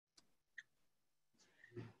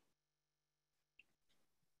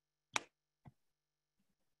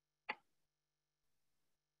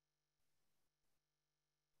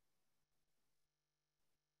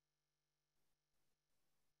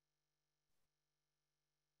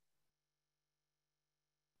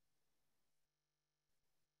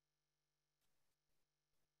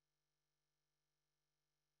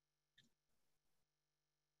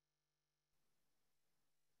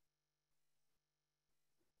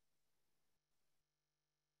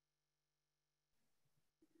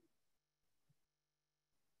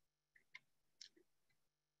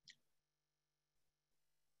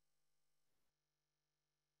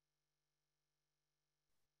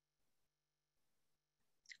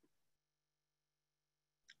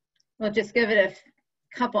We'll just give it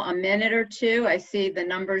a minute or two. I see the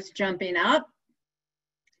numbers jumping up.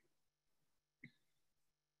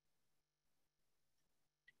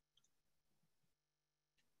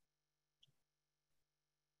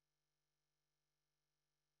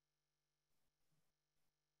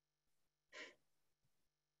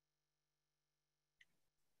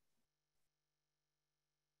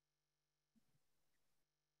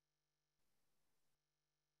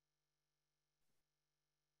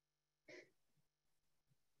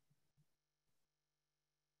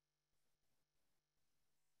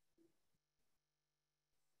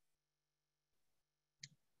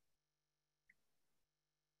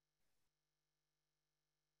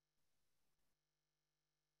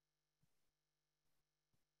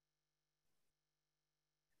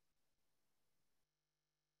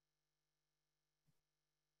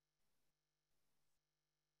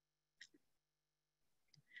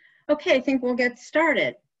 Okay, I think we'll get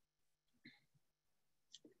started.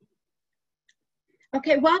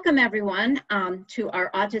 Okay, welcome everyone to our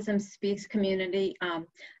Autism Speaks community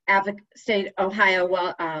state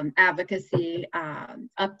Ohio advocacy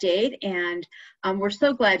update, and we're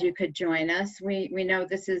so glad you could join us. We know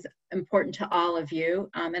this is important to all of you,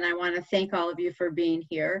 and I want to thank all of you for being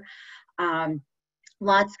here.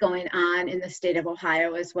 Lots going on in the state of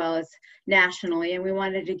Ohio as well as nationally, and we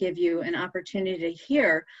wanted to give you an opportunity to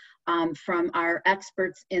hear from our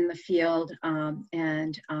experts in the field,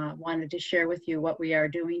 and wanted to share with you what we are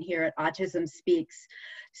doing here at Autism Speaks.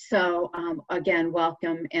 So again,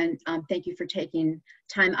 welcome, and thank you for taking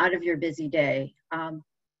time out of your busy day.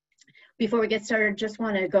 Before we get started, just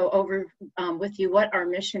want to go over with you what our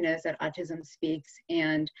mission is at Autism Speaks.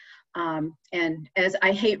 And as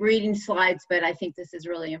I hate reading slides, but I think this is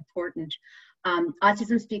really important.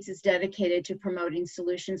 Autism Speaks is dedicated to promoting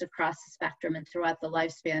solutions across the spectrum and throughout the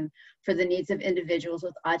lifespan for the needs of individuals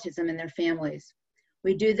with autism and their families.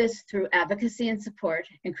 We do this through advocacy and support,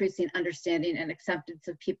 increasing understanding and acceptance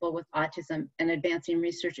of people with autism, and advancing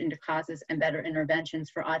research into causes and better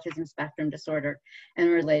interventions for autism spectrum disorder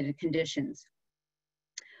and related conditions.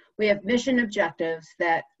 We have mission objectives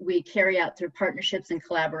that we carry out through partnerships and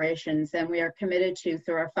collaborations, and we are committed to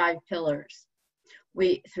through our 5 pillars.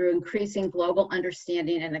 Through increasing global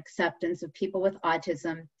understanding and acceptance of people with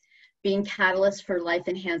autism, being catalysts for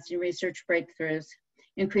life-enhancing research breakthroughs,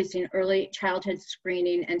 increasing early childhood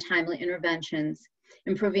screening and timely interventions,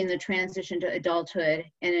 improving the transition to adulthood,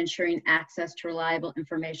 and ensuring access to reliable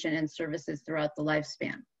information and services throughout the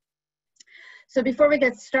lifespan. So before we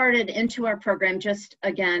get started into our program, just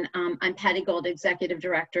again, I'm Patty Gold, Executive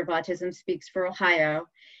Director of Autism Speaks for Ohio.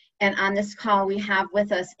 And on this call, we have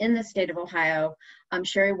with us in the state of Ohio,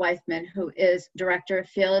 Sherry Weifman, who is Director of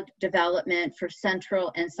Field Development for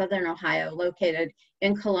Central and Southern Ohio, located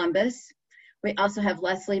in Columbus. We also have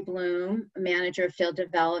Leslie Bloom, Manager of Field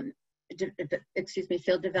Development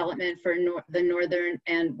for the northern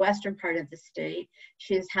and western part of the state.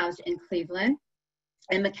 She is housed in Cleveland.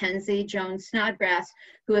 And Mackenzie Jones Snodgrass,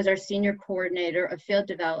 who is our Senior Coordinator of Field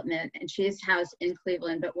Development, and she is housed in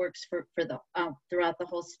Cleveland, but works throughout the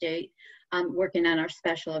whole state, working on our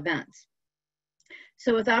special events.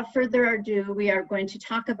 So without further ado, we are going to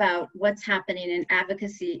talk about what's happening in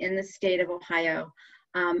advocacy in the state of Ohio.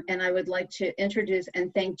 And I would like to introduce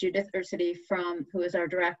and thank Judith Ursity, who is our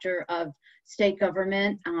Director of State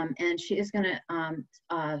Government, and she is going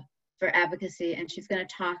to, for advocacy, and she's going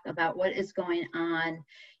to talk about what is going on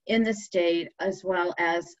in the state, as well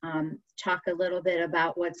as talk a little bit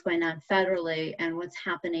about what's going on federally and what's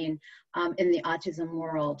happening in the autism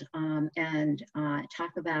world, and talk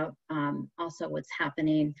about also what's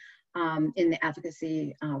happening in the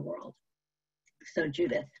advocacy world. So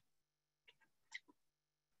Judith.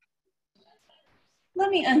 Let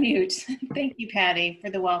me unmute. Thank you, Patty, for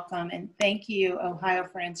the welcome, and thank you, Ohio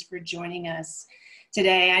friends, for joining us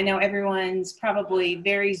today. I know everyone's probably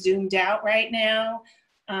very zoomed out right now,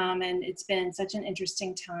 and it's been such an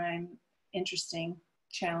interesting time,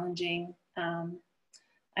 challenging.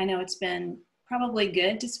 I know it's been probably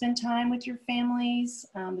good to spend time with your families,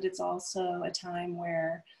 but it's also a time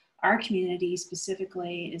where our community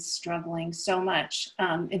specifically is struggling so much.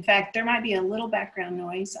 In fact, there might be a little background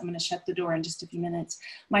noise. I'm going to shut the door in just a few minutes.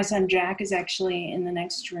 My son Jack is actually in the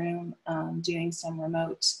next room doing some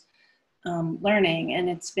remote learning, and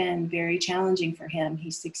it's been very challenging for him.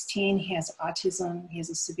 He's 16, he has autism, he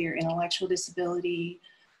has a severe intellectual disability,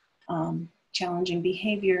 challenging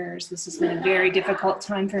behaviors. This has been a very difficult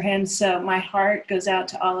time for him. So my heart goes out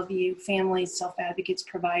to all of you families, self-advocates,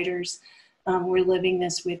 providers, we're living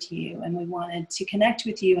this with you, and we wanted to connect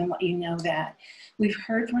with you and let you know that. We've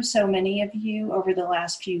heard from so many of you over the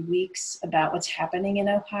last few weeks about what's happening in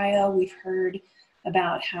Ohio. We've heard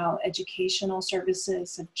about how educational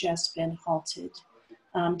services have just been halted.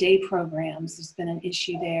 Day programs, there's been an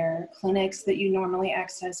issue there. Clinics that you normally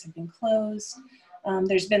access have been closed.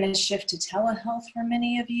 There's been a shift to telehealth for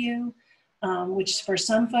many of you, which for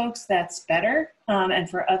some folks that's better, and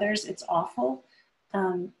for others it's awful.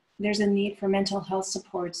 There's a need for mental health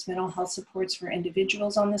supports for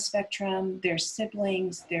individuals on the spectrum, their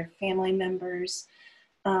siblings, their family members.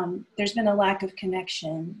 There's been a lack of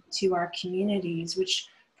connection to our communities, which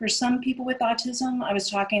for some people with autism, I was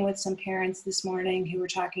talking with some parents this morning who were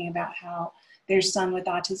talking about how their son with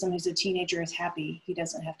autism who's a teenager is happy. He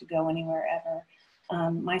doesn't have to go anywhere ever.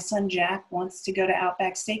 My son Jack wants to go to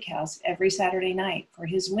Outback Steakhouse every Saturday night for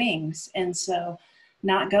his wings. And so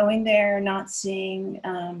not going there, not seeing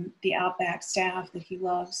the Outback staff that he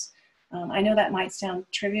loves. I know that might sound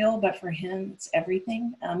trivial, but for him, it's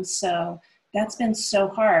everything. So that's been so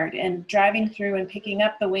hard. And driving through and picking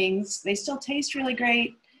up the wings, they still taste really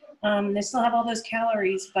great. They still have all those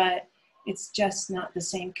calories, but it's just not the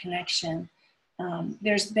same connection.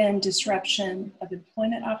 There's been disruption of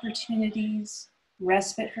employment opportunities.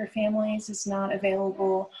 Respite for families is not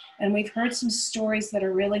available. And we've heard some stories that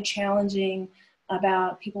are really challenging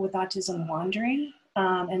about people with autism wandering,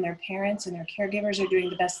 and their parents and their caregivers are doing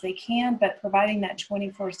the best they can, but providing that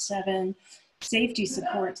 24/7 safety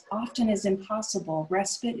support often is impossible.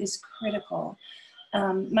 Respite is critical.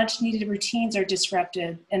 Much needed routines are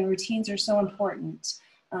disrupted, and routines are so important.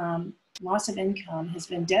 Loss of income has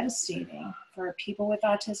been devastating for people with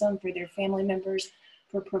autism, for their family members,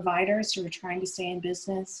 for providers who are trying to stay in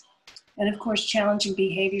business. And of course, challenging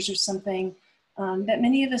behaviors are something that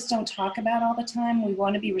many of us don't talk about all the time. We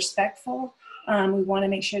want to be respectful. We want to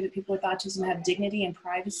make sure that people with autism have dignity and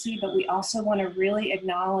privacy, but we also want to really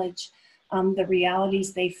acknowledge the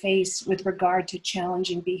realities they face with regard to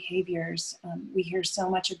challenging behaviors. We hear so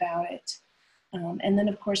much about it. And then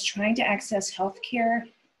of course, trying to access healthcare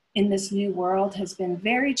in this new world has been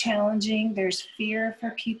very challenging. There's fear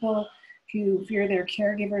for people who fear their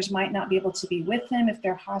caregivers might not be able to be with them if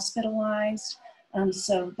they're hospitalized.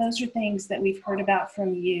 So those are things that we've heard about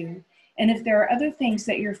from you. And if there are other things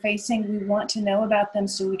that you're facing, we want to know about them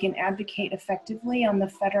so we can advocate effectively on the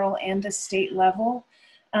federal and the state level.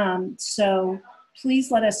 So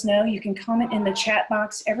please let us know. You can comment in the chat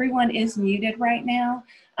box. Everyone is muted right now,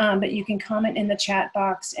 but you can comment in the chat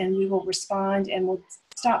box and we will respond, and we'll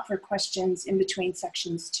stop for questions in between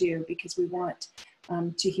sections too, because we want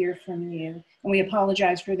to hear from you. And we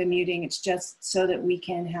apologize for the muting. It's just so that we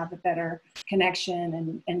can have a better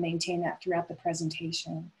connection and maintain that throughout the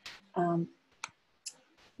presentation.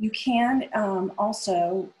 You can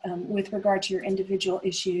also, with regard to your individual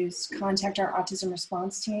issues, contact our autism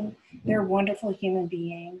response team. They're wonderful human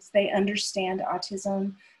beings. They understand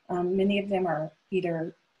autism. Many of them are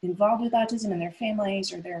either involved with autism in their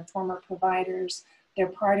families or they're former providers. They're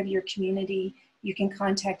part of your community. You can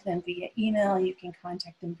contact them via email. You can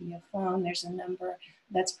contact them via phone. There's a number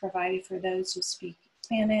that's provided for those who speak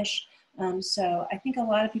Spanish. So I think a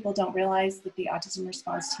lot of people don't realize that the autism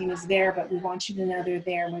response team is there, but we want you to know they're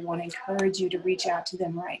there, and we want to encourage you to reach out to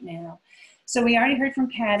them right now. So we already heard from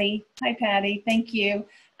Patty. Hi, Patty. Thank you.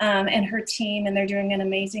 And her team, and they're doing an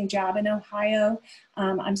amazing job in Ohio.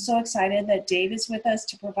 I'm so excited that Dave is with us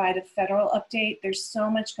to provide a federal update. There's so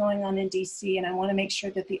much going on in DC, and I want to make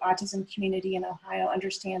sure that the autism community in Ohio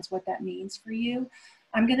understands what that means for you.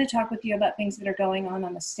 I'm going to talk with you about things that are going on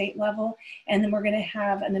the state level, and then we're going to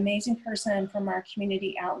have an amazing person from our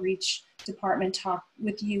community outreach department talk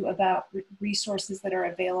with you about resources that are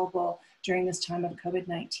available during this time of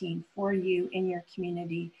COVID-19 for you in your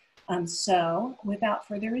community. So without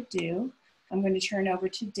further ado, I'm going to turn over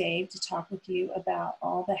to Dave to talk with you about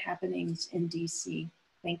all the happenings in DC.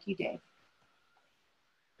 Thank you, Dave.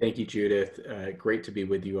 Thank you, Judith. Great to be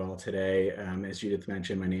with you all today. As Judith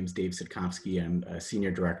mentioned, my name is Dave Sitkovsky. I'm a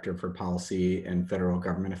Senior Director for Policy and Federal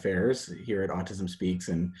Government Affairs here at Autism Speaks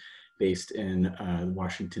and based in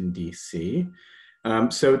Washington, DC.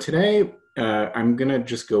 So today, I'm going to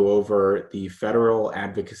just go over the federal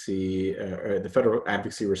advocacy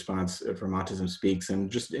response from Autism Speaks, and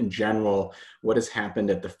just in general, what has happened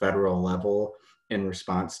at the federal level in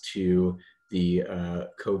response to the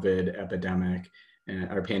COVID epidemic,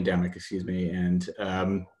 or pandemic, excuse me, and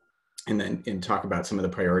and talk about some of the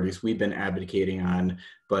priorities we've been advocating on.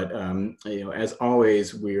 But as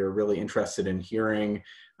always, we're really interested in hearing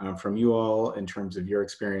from you all in terms of your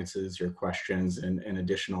experiences, your questions, and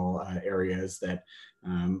additional areas that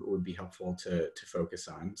would be helpful to focus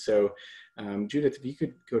on. So Judith, if you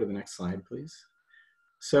could go to the next slide, please.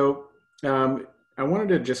 So I wanted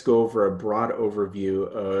to just go over a broad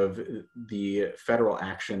overview of the federal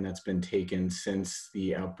action that's been taken since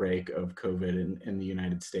the outbreak of COVID in the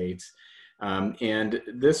United States. And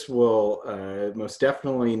this will most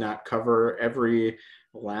definitely not cover every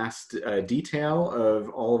last detail of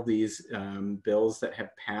all of these bills that have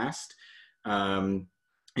passed. And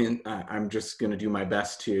I'm just going to do my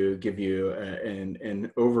best to give you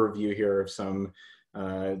an overview here of some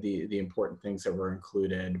the important things that were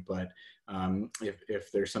included. But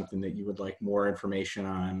if there's something that you would like more information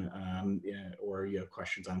on or you have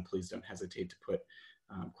questions on, please don't hesitate to put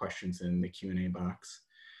questions in the Q&A box.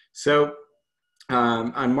 So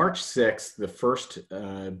on March 6th, the first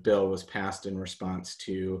bill was passed in response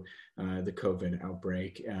to the COVID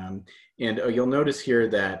outbreak. And you'll notice here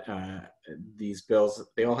that these bills,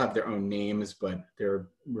 they all have their own names, but they're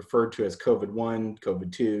referred to as COVID-1,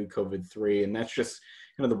 COVID-2, COVID-3, and that's just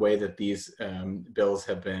kind of the way that these bills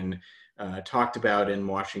have been talked about in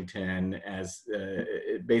Washington as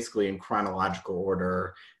basically in chronological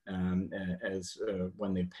order as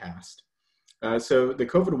when they passed. So the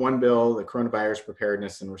COVID-1 bill, the Coronavirus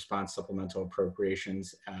Preparedness and Response Supplemental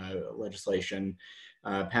Appropriations legislation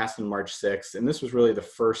passed on March 6th. And this was really the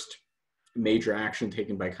first major action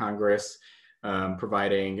taken by Congress,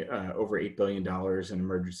 providing over $8 billion in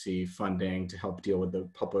emergency funding to help deal with the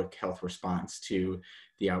public health response to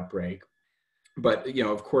the outbreak. But,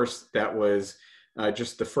 of course, that was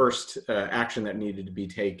just the first action that needed to be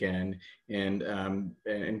taken,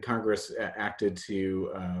 and Congress acted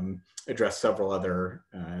to address several other,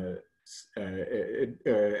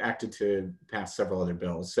 acted to pass several other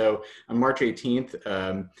bills. So on March 18th,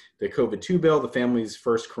 the COVID-2 bill, the Family's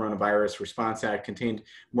First Coronavirus Response Act, contained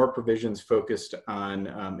more provisions focused on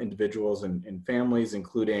individuals and families,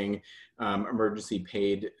 including emergency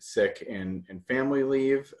paid sick and family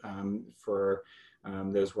leave for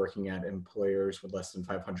those working at employers with less than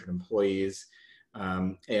 500 employees.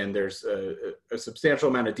 And there's a substantial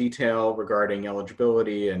amount of detail regarding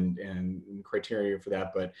eligibility and criteria for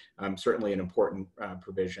that, but certainly an important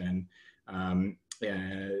provision.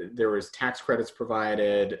 There was tax credits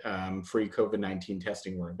provided, free COVID-19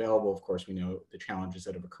 testing were available. Of course, we know the challenges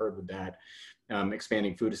that have occurred with that,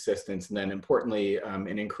 expanding food assistance, and then importantly,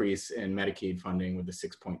 an increase in Medicaid funding with the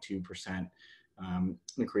 6.2%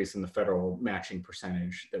 increase in the federal matching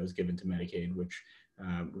percentage that was given to Medicaid, which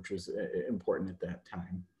was important at that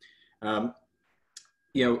time.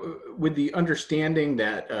 With the understanding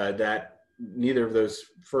that that neither of those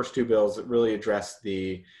first two bills really addressed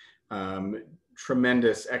the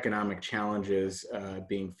tremendous economic challenges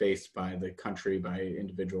being faced by the country, by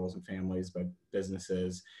individuals and families, by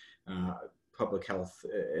businesses, public health,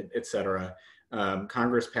 et cetera.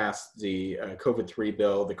 Congress passed the COVID-3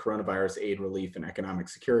 bill, the Coronavirus Aid, Relief, and Economic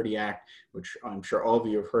Security Act, which I'm sure all of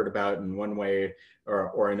you have heard about in one way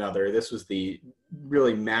or another. This was the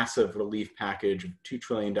really massive relief package of $2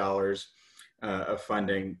 trillion of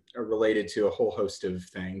funding related to a whole host of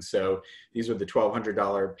things. So these are the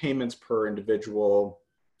 $1,200 payments per individual,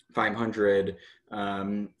 $500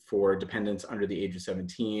 for dependents under the age of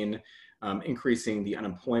 17, increasing the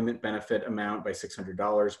unemployment benefit amount by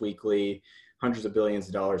 $600 weekly, hundreds of billions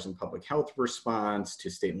of dollars in public health response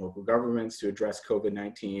to state and local governments to address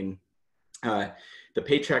COVID-19. The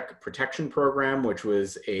Paycheck Protection Program, which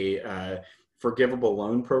was a forgivable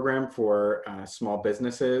loan program for small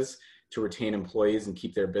businesses to retain employees and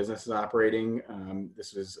keep their businesses operating.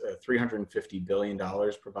 This was $350 billion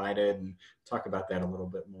provided, and talk about that a little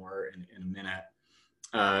bit more in a minute.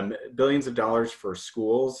 Billions of dollars for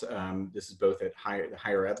schools. This is both at the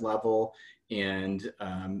higher ed level and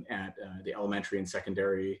at the elementary and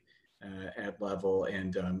secondary ed level.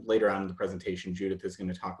 And later on in the presentation, Judith is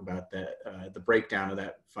going to talk about the breakdown of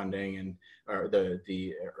that funding and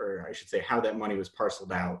or I should say how that money was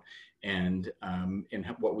parceled out and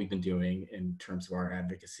what we've been doing in terms of our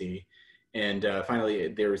advocacy. And finally,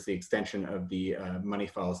 there was the extension of the Money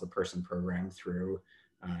Follows the Person program through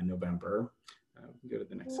November. Go to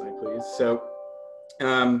the next slide, please. So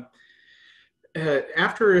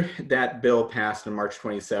after that bill passed on March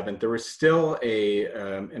 27th, there was still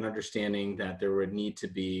an understanding that there would need to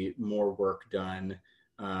be more work done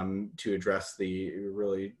to address the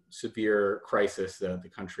really severe crisis that the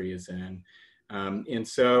country is in. And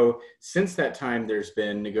so since that time, there's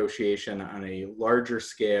been negotiation on a larger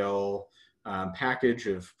scale package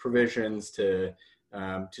of provisions to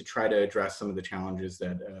try to address some of the challenges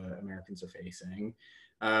that Americans are facing.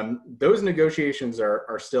 Those negotiations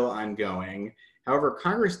are still ongoing. However,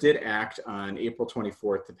 Congress did act on April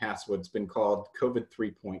 24th to pass what's been called COVID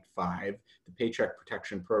 3.5, the Paycheck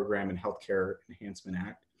Protection Program and Healthcare Enhancement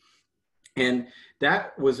Act. And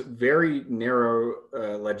that was very narrow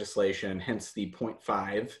legislation, hence the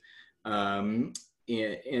 0.5. And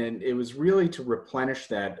it was really to replenish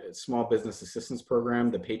that small business assistance program,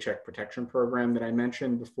 the Paycheck Protection Program that I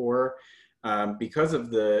mentioned before. Because of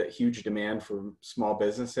the huge demand for small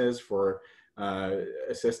businesses for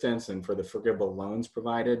assistance and for the forgivable loans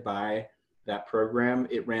provided by that program,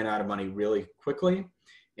 it ran out of money really quickly.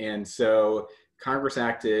 And so Congress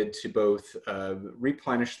acted to both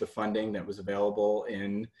replenish the funding that was available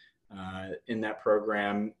in that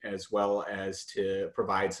program, as well as to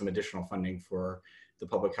provide some additional funding for the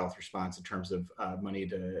public health response in terms of money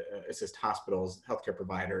to assist hospitals, healthcare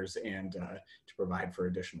providers, and to provide for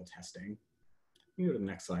additional testing. You can go to the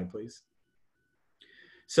next slide, please.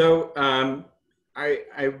 So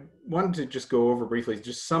I wanted to just go over briefly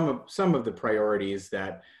just some of the priorities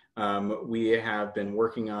that we have been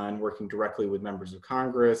working directly with members of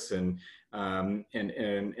Congress and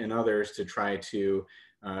others to try to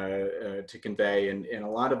convey. And a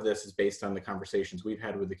lot of this is based on the conversations we've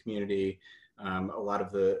had with the community. A lot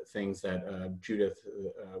of the things that Judith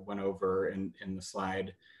went over in the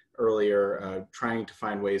slide earlier, trying to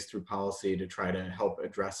find ways through policy to try to help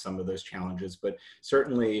address some of those challenges. But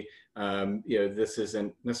certainly, this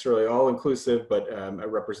isn't necessarily all inclusive, but a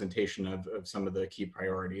representation of some of the key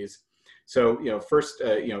priorities. So, first,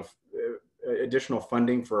 additional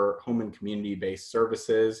funding for home and community-based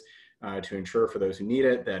services to ensure for those who need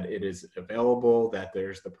it that it is available, that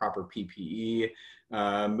there's the proper PPE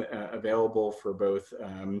available for both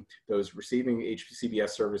those receiving HCBS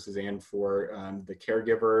services and for the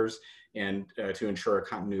caregivers, and to ensure a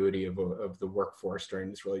continuity of the workforce during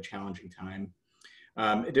this really challenging time.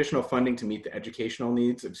 Additional funding to meet the educational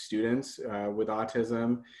needs of students with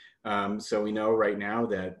autism. So we know right now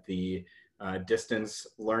that the distance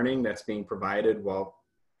learning that's being provided, while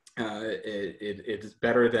it is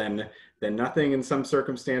better than nothing in some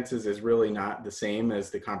circumstances, is really not the same as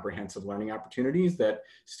the comprehensive learning opportunities that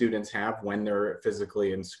students have when they're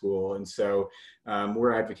physically in school. And so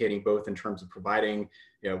we're advocating both in terms of providing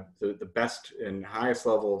the best and highest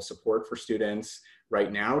level of support for students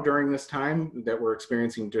right now during this time that we're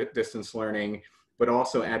experiencing distance learning, but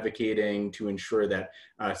also advocating to ensure that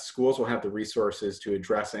schools will have the resources to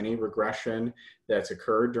address any regression that's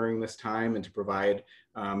occurred during this time and to provide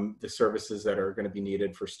the services that are going to be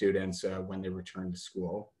needed for students when they return to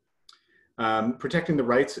school. Protecting the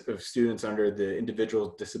rights of students under the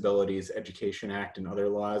Individual Disabilities Education Act and other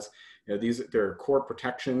laws. There are core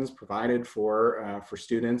protections provided for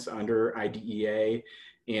students under IDEA.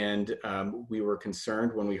 And we were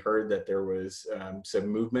concerned when we heard that there was some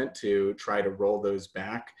movement to try to roll those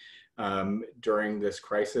back during this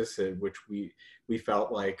crisis, which we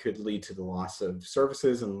felt like could lead to the loss of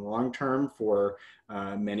services in the long term for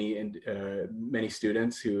many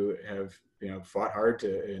students who have fought hard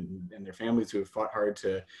to, and their families who have fought hard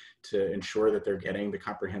to ensure that they're getting the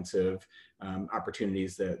comprehensive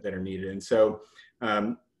opportunities that are needed. And so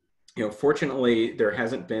fortunately, there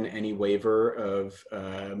hasn't been any waiver of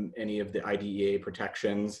any of the IDEA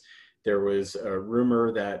protections. There was a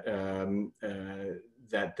rumor that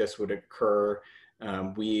that this would occur.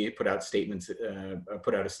 We put out a statement,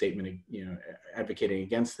 advocating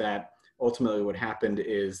against that. Ultimately, what happened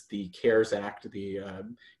is the CARES Act, the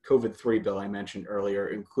COVID-3 bill I mentioned earlier,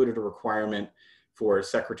 included a requirement for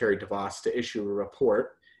Secretary DeVos to issue a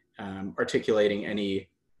report articulating any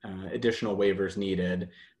additional waivers needed.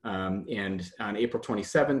 And on April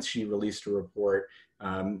 27th, she released a report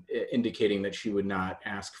indicating that she would not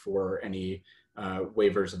ask for any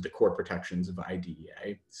waivers of the core protections of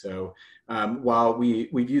IDEA. So while we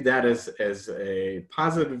view that as a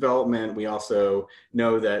positive development, we also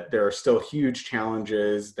know that there are still huge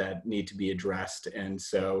challenges that need to be addressed. And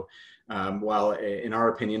so while in our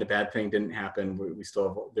opinion, a bad thing didn't happen,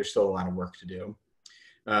 there's still a lot of work to do.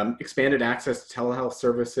 Expanded access to telehealth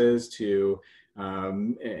services to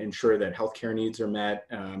ensure that healthcare needs are met.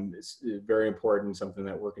 It's very important, something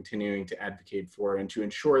that we're continuing to advocate for, and to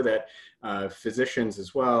ensure that physicians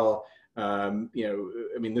as well,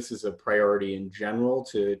 this is a priority in general,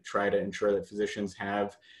 to try to ensure that physicians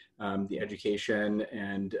have the education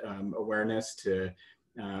and awareness to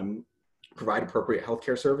provide appropriate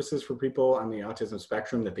healthcare services for people on the autism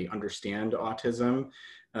spectrum, that they understand autism,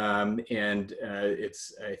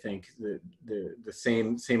 It's, I think, the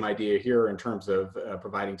same idea here in terms of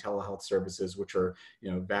providing telehealth services, which are,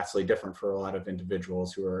 vastly different for a lot of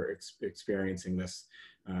individuals who are experiencing this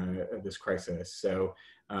this crisis. So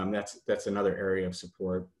that's another area of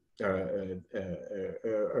support, a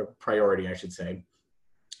priority, I should say,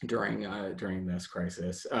 during this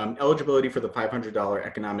crisis. Eligibility for the $500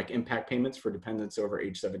 economic impact payments for dependents over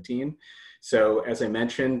age 17. So as I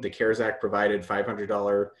mentioned, the CARES Act provided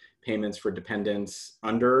 $500 payments for dependents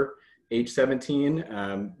under age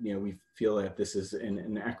 17. We feel that this is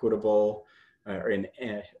an equitable, I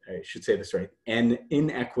should say this right, an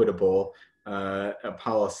inequitable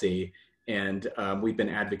policy. And we've been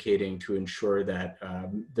advocating to ensure that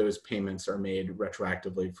those payments are made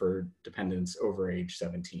retroactively for dependents over age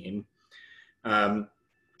 17.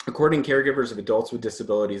 According to caregivers of adults with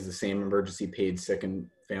disabilities, the same emergency paid sick and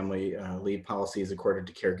family leave policy is accorded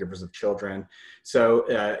to caregivers of children. So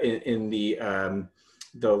in the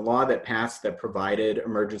law that passed that provided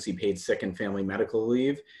emergency paid sick and family medical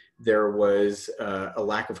leave, there was a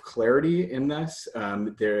lack of clarity in this.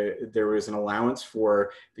 There was an allowance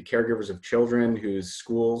for the caregivers of children whose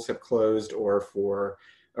schools have closed or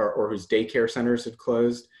whose daycare centers have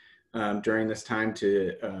closed during this time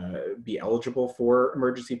to be eligible for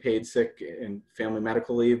emergency paid sick and family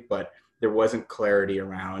medical leave, but there wasn't clarity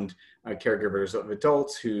around caregivers of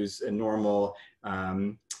adults whose normal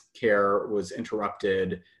care was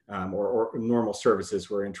interrupted or normal services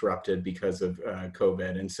were interrupted because of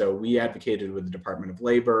COVID. And so we advocated with the Department of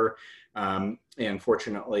Labor, and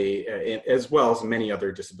fortunately, as well as many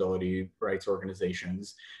other disability rights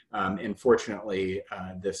organizations. And fortunately,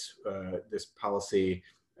 this policy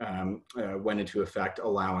went into effect,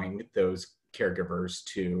 allowing those caregivers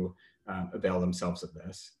to avail themselves of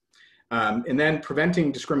this. And then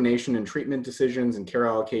preventing discrimination in treatment decisions and care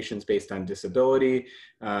allocations based on disability.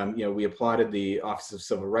 We applauded the Office of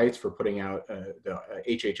Civil Rights for putting out, the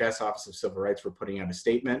HHS Office of Civil Rights for putting out a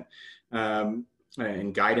statement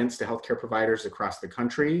and guidance to healthcare providers across the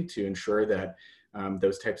country to ensure that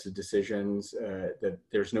those types of decisions, that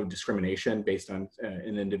there's no discrimination based on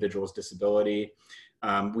an individual's disability.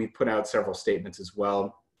 We put out several statements as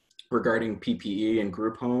well regarding PPE and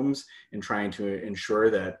group homes and trying to ensure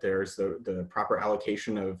that there's the proper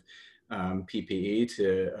allocation of PPE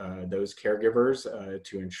to those caregivers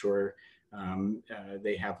to ensure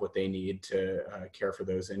they have what they need to care for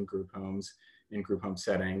those in group home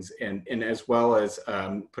settings, and as well as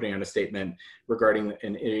putting out a statement regarding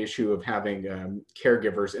an issue of having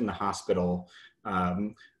caregivers in the hospital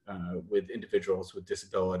with individuals with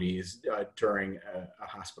disabilities during a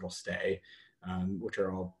hospital stay, which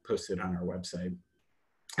are all posted on our website.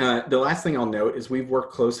 The last thing I'll note is we've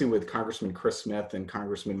worked closely with Congressman Chris Smith and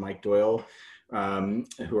Congressman Mike Doyle,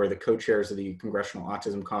 who are the co-chairs of the Congressional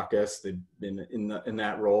Autism Caucus. They've been in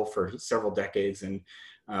that role for several decades, and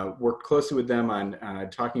worked closely with them on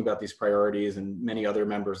talking about these priorities, and many other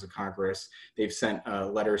members of Congress. They've sent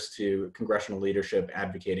letters to congressional leadership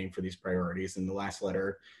advocating for these priorities. In the last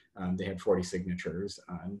letter, they had 40 signatures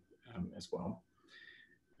on as well.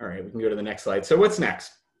 All right, we can go to the next slide. So what's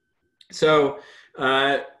next? So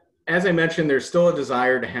as I mentioned, there's still a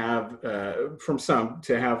desire to have, from some,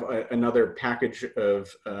 to have another package of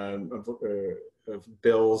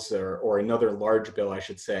bills or another large bill, I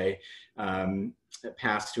should say,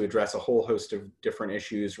 passed to address a whole host of different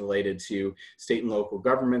issues related to state and local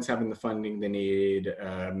governments having the funding they need,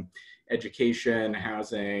 education,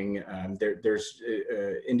 housing, there's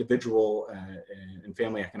individual and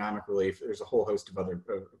family economic relief. There's a whole host of other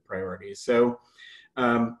priorities. So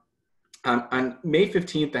on May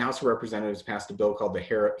 15th, the House of Representatives passed a bill called the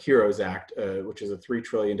HEROES Act, which is a $3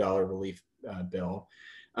 trillion relief bill.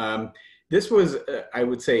 This was, I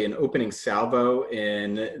would say, an opening salvo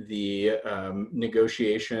in the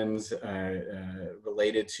negotiations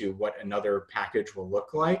related to what another package will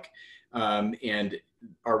look like. And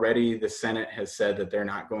already the Senate has said that they're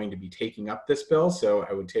not going to be taking up this bill. So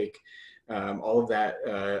I would take all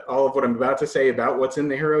of what I'm about to say about what's in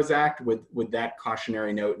the HEROES Act with that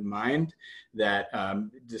cautionary note in mind, that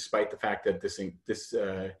despite the fact that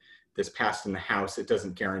this passed in the House, it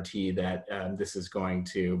doesn't guarantee that this is going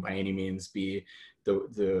to, by any means, be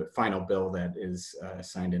the final bill that is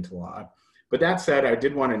signed into law. But that said, I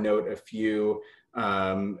did want to note a few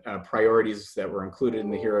priorities that were included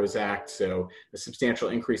in the HEROES Act. So a substantial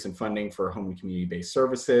increase in funding for home and community-based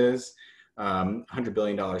services, $100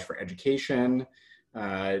 billion for education,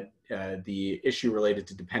 the issue related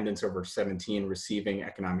to dependents over 17 receiving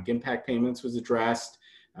economic impact payments was addressed,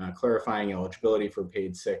 clarifying eligibility for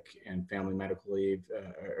paid sick and family medical leave,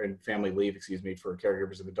 and family leave, excuse me, for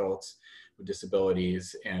caregivers of adults with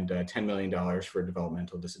disabilities, and $10 million for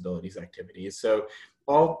developmental disabilities activities. So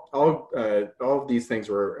all of these things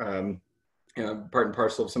were part and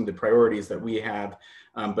parcel of some of the priorities that we have.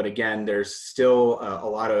 But again, there's still a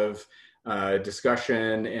lot of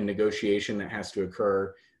discussion and negotiation that has to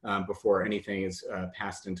occur before anything is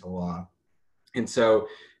passed into law. And so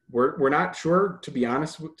we're not sure, to be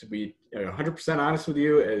honest, to be 100% honest with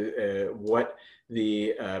you, what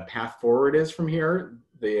the path forward is from here.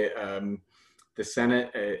 The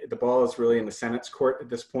Senate, the ball is really in the Senate's court at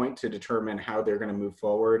this point to determine how they're going to move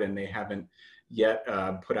forward, and they haven't yet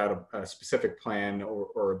put out a specific plan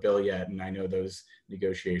or a bill yet, and I know those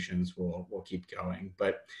negotiations will keep going.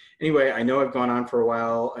 But anyway, I know I've gone on for a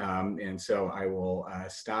while, and so I will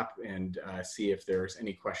stop and see if there's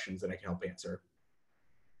any questions that I can help answer.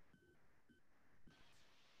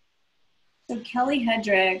 So Kelly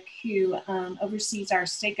Hedrick, who oversees our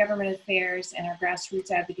state government affairs and our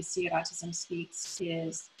grassroots advocacy at Autism Speaks,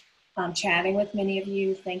 is chatting with many of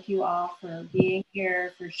you. Thank you all for being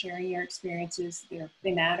here, for sharing your experiences.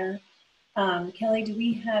 They matter. Kelly, do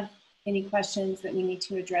we have any questions that we need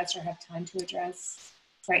to address or have time to address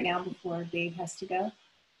right now before Dave has to go?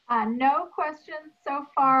 No questions so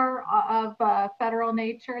far of federal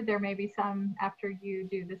nature. There may be some after you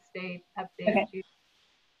do the state update. Okay.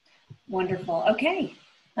 Wonderful. Okay.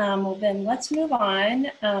 Well, then let's move on.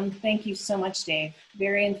 Thank you so much, Dave.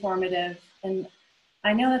 Very informative. And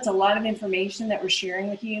I know that's a lot of information that we're sharing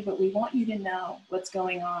with you, but we want you to know what's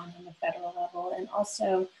going on the federal level, and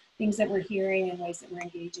also things that we're hearing and ways that we're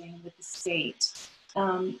engaging with the state.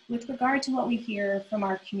 With regard to what we hear from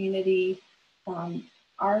our community,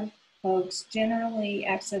 our folks generally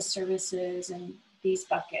access services in these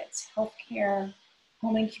buckets: healthcare,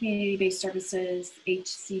 home and community-based services,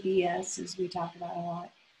 HCBS, as we talk about a lot.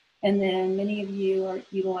 And then many of you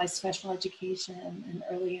utilize special education and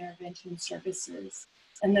early intervention services.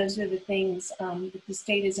 And those are the things that the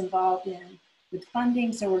state is involved in with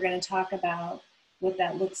funding. So we're going to talk about what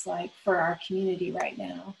that looks like for our community right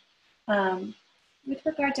now. With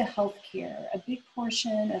regard to healthcare, a big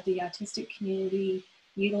portion of the autistic community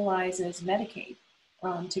utilizes Medicaid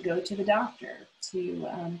to go to the doctor, to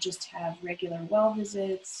just have regular well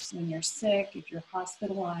visits when you're sick, if you're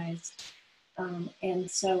hospitalized.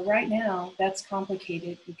 And so right now that's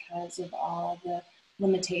complicated because of all the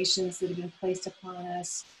limitations that have been placed upon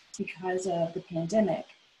us because of the pandemic.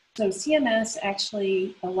 So CMS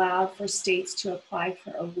actually allowed for states to apply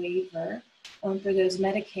for a waiver for those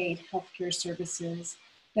Medicaid healthcare services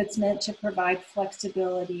that's meant to provide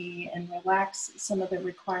flexibility and relax some of the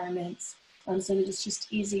requirements so that it's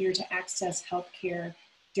just easier to access healthcare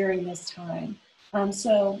during this time.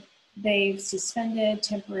 So they've suspended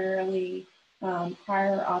temporarily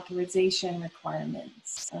prior authorization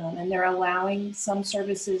requirements, and they're allowing some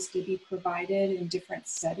services to be provided in different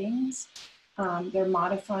settings. They're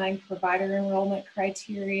modifying provider enrollment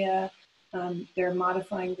criteria. They're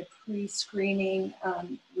modifying the pre-screening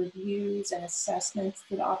reviews and assessments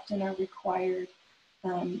that often are required.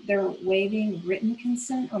 They're waiving written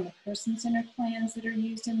consent on the person-centered plans that are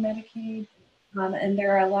used in Medicaid, and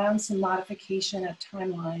they're allowing some modification of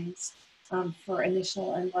timelines for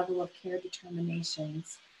initial and level of care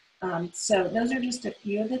determinations. So those are just a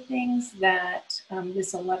few of the things that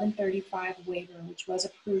this 1135 waiver, which was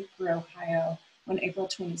approved for Ohio on April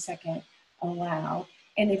 22nd, allow.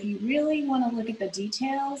 And if you really want to look at the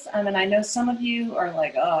details, and I know some of you are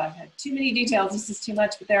like, oh, I've had too many details, this is too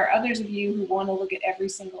much, but there are others of you who want to look at every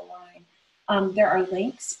single line. There are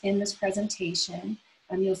links in this presentation.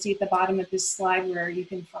 You'll see at the bottom of this slide where you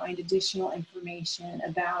can find additional information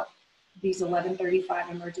about these 1135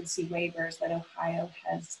 emergency waivers that Ohio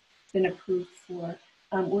has been approved for.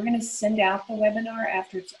 We're going to send out the webinar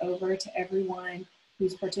after it's over to everyone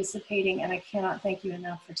who's participating, and I cannot thank you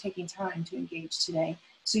enough for taking time to engage today.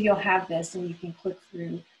 So you'll have this and you can click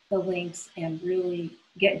through the links and really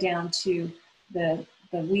get down to the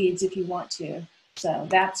weeds if you want to. So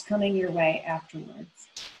that's coming your way afterwards.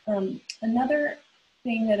 Another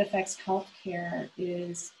thing that affects healthcare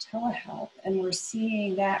is telehealth, and we're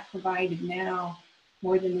seeing that provided now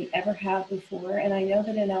more than we ever have before. And I know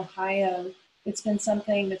that in Ohio, it's been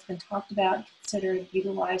something that's been talked about, considered,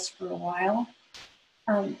 utilized for a while.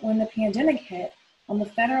 When the pandemic hit, on the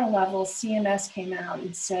federal level, CMS came out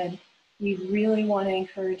and said, we really want to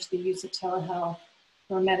encourage the use of telehealth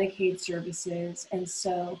for Medicaid services. And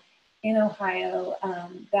so in Ohio,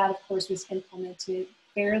 that of course was implemented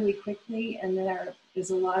fairly quickly, and there is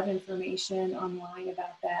a lot of information online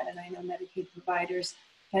about that. And I know Medicaid providers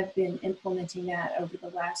have been implementing that over the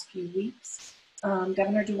last few weeks.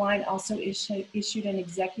 Governor DeWine also issued an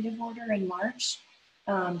executive order in March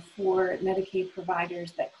for Medicaid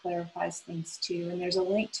providers that clarifies things too. And there's a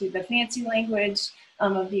link to the fancy language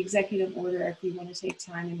of the executive order if you want to take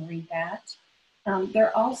time and read that.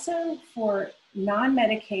 They're also for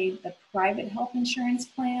non-Medicaid, the private health insurance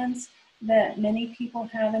plans that many people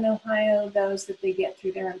have in Ohio, those that they get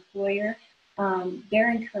through their employer.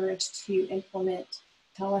 They're encouraged to implement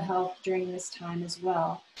telehealth during this time as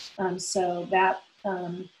well. So that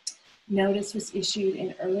notice was issued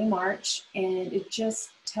in early March, and it just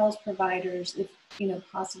tells providers, if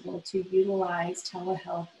possible, to utilize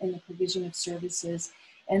telehealth in the provision of services,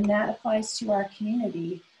 and that applies to our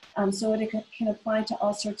community. So it can apply to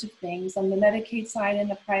all sorts of things on the Medicaid side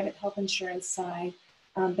and the private health insurance side,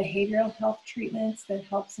 behavioral health treatments that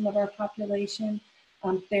help some of our population,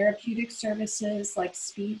 therapeutic services like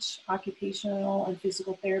speech, occupational, and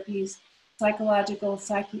physical therapies, psychological,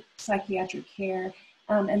 psychiatric care.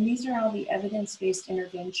 And these are all the evidence-based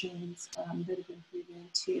interventions that have been proven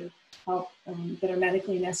to help, that are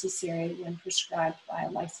medically necessary when prescribed by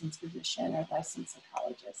a licensed physician or licensed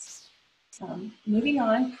psychologist. Moving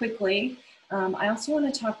on quickly, I also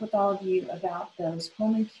want to talk with all of you about those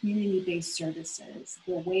home and community-based services,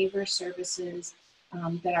 the waiver services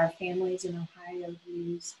that our families in Ohio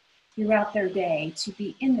use throughout their day to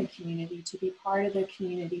be in the community, to be part of the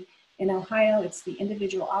community. In Ohio, it's the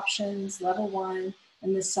individual options, level 1,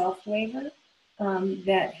 and the self-waiver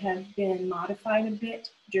that have been modified a bit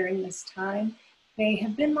during this time. They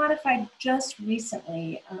have been modified just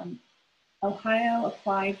recently. Ohio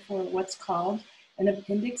applied for what's called an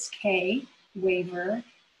Appendix K waiver,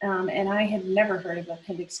 and I had never heard of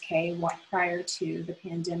Appendix K prior to the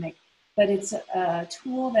pandemic, but it's a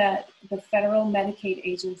tool that the federal Medicaid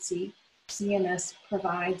agency, CMS,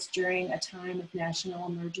 provides during a time of national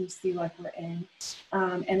emergency like we're in,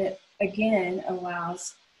 and it again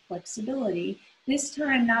allows flexibility, this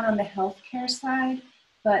time not on the healthcare side,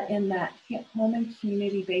 but in that home and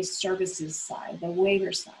community-based services side, the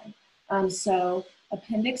waiver side. So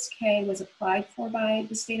Appendix K was applied for by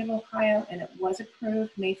the state of Ohio, and it was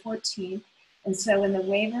approved May 14th. And so in the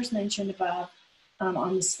waivers mentioned above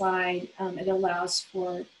on the slide, it allows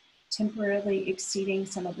for temporarily exceeding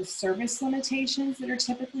some of the service limitations that are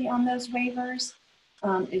typically on those waivers.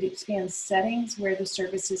 It expands settings where the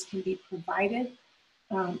services can be provided.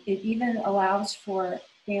 It even allows for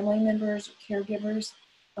family members or caregivers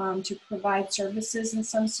to provide services in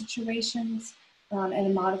some situations. And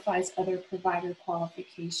it modifies other provider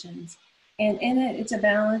qualifications. And in it, it's a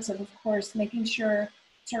balance of course, making sure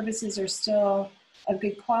services are still of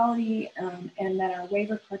good quality and that our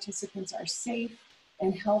waiver participants are safe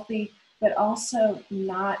and healthy, but also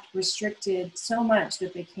not restricted so much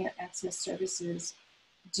that they can't access services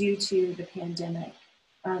due to the pandemic.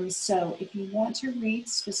 So if you want to read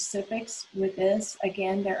specifics with this,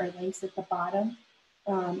 again, there are links at the bottom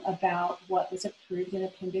about what was approved in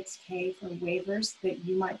Appendix K for waivers that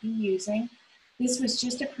you might be using. This was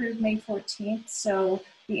just approved May 14th, so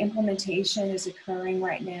the implementation is occurring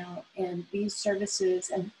right now, and these services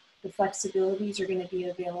and the flexibilities are going to be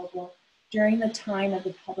available during the time of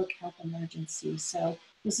the public health emergency. So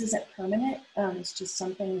this isn't permanent, it's just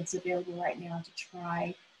something that's available right now to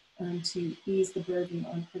try to ease the burden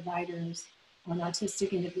on providers, on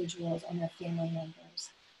autistic individuals, on their family members.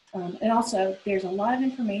 And also, there's a lot of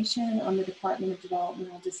information on the Department of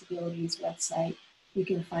Developmental Disabilities website. You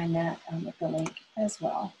can find that at the link as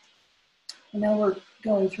well. I know we're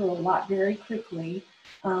going through a lot very quickly,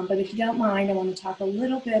 but if you don't mind, I want to talk a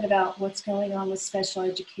little bit about what's going on with special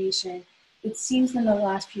education. It seems in the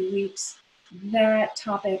last few weeks that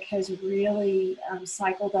topic has really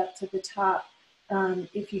cycled up to the top.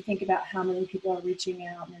 If you think about how many people are reaching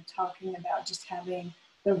out and they're talking about just having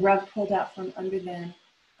the rug pulled out from under them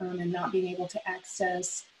and not being able to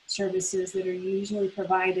access services that are usually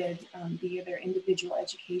provided via their individual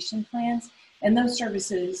education plans. And those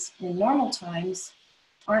services in normal times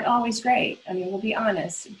aren't always great. I mean, we'll be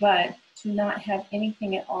honest, but to not have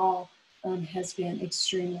anything at all has been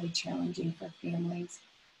extremely challenging for families.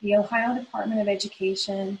 The Ohio Department of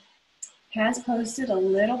Education has posted a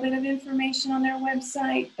little bit of information on their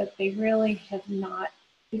website, but they really have not,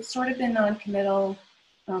 they've sort of been non-committal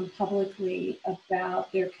publicly about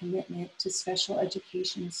their commitment to special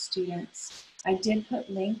education students. I did put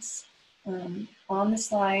links on the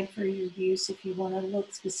slide for your use if you want to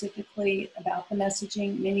look specifically about the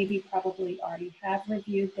messaging. Many of you probably already have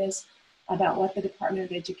reviewed this about what the Department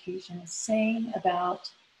of Education is saying about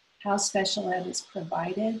how special ed is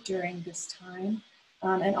provided during this time.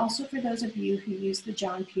 And also for those of you who use the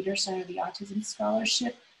John Peterson or the Autism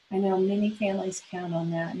Scholarship, I know many families count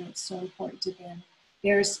on that, and it's so important to them.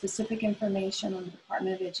 There is specific information on the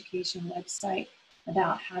Department of Education website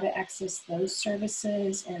about how to access those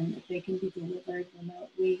services and if they can be delivered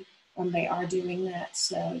remotely. They are doing that,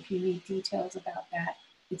 so if you need details about that,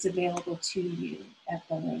 it's available to you at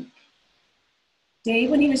the link. Dave,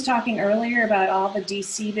 when he was talking earlier about all the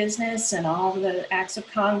DC business and all the acts of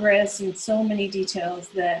Congress and so many details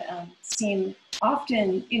that seem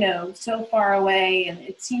often, you know, so far away, and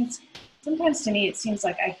it seems, sometimes to me, it seems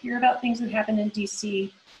like I hear about things that happen in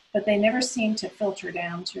DC, but they never seem to filter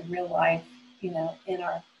down to real life, you know, in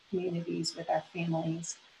our communities, with our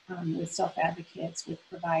families, with self-advocates, with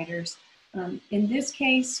providers. In this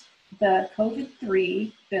case, the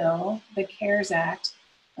COVID-3 bill, the CARES Act,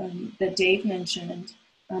 that Dave mentioned,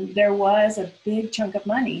 there was a big chunk of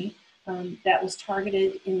money that was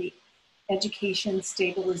targeted in the Education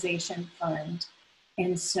Stabilization Fund.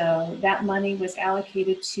 And so that money was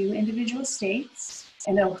allocated to individual states,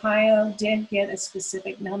 and Ohio did get a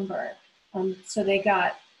specific number. So they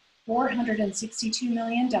got $462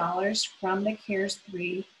 million from the CARES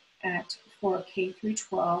 3 Act for K through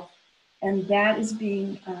 12, and that is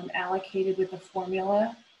being allocated with a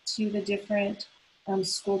formula to the different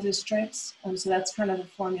school districts. So that's kind of a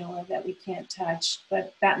formula that we can't touch,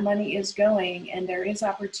 but that money is going, and there is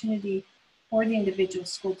opportunity for the individual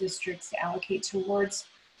school districts to allocate towards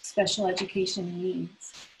special education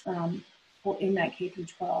needs in that K through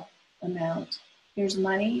 12 amount. There's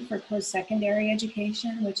money for post-secondary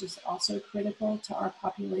education, which is also critical to our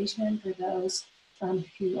population for those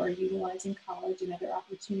who are utilizing college and other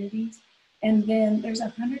opportunities. And then there's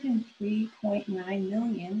 $103.9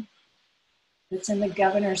 million that's in the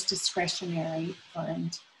governor's discretionary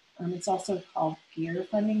fund. It's also called GEER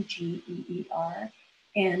funding, G-E-E-R.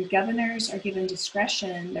 And governors are given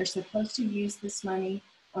discretion. They're supposed to use this money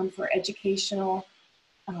for educational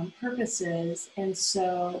purposes. And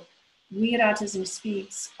so we at Autism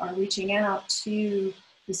Speaks are reaching out to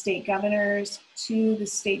the state governors, to the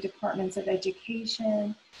state departments of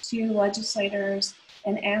education, to legislators,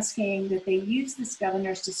 and asking that they use this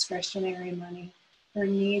governor's discretionary money for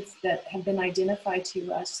needs that have been identified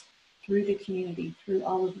to us through the community, through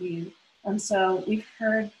all of you. So we've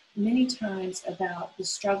heard many times about the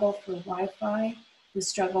struggle for Wi-Fi, the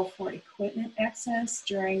struggle for equipment access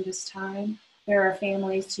during this time. There are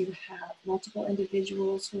families who have multiple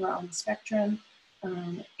individuals who are on the spectrum,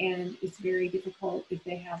 and it's very difficult if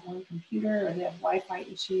they have one computer or they have Wi-Fi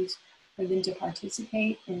issues for them to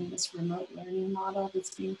participate in this remote learning model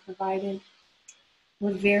that's being provided.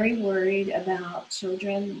 We're very worried about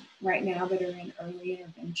children right now that are in early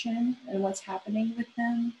intervention and what's happening with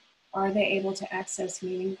them. Are they able to access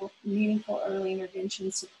meaningful early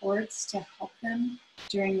intervention supports to help them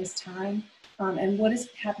during this time? And what is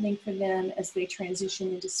happening for them as they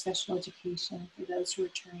transition into special education for those who are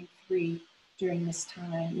turning 3 during this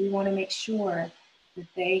time? We want to make sure that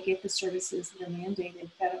they get the services that are mandated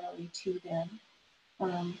federally to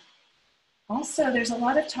them. Also, there's a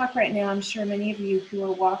lot of talk right now. I'm sure many of you who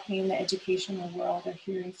are walking in the educational world are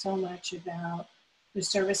hearing so much about the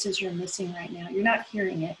services you're missing right now. You're not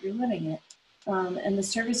hearing it, you're living it. And the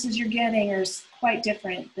services you're getting are quite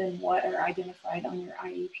different than what are identified on your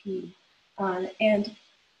IEP. And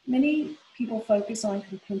many people focus on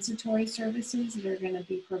compensatory services that are going to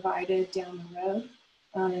be provided down the road,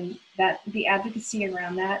 and that the advocacy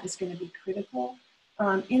around that is going to be critical.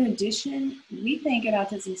 In addition, we think at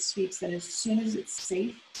Autism Speaks that as soon as it's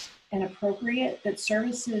safe and appropriate, that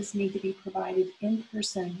services need to be provided in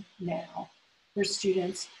person now for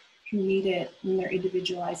students who need it in their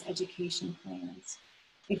individualized education plans.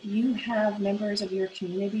 If you have members of your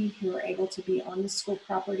community who are able to be on the school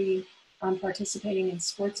property, participating in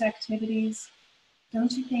sports activities,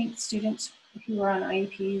 don't you think students who are on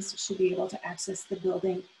IEPs should be able to access the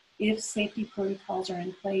building if safety protocols are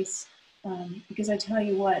in place? Because I tell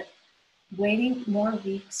you what, waiting more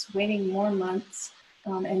weeks, waiting more months,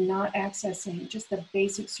 and not accessing just the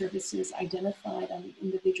basic services identified on the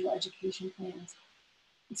individual education plans,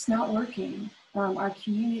 it's not working. Our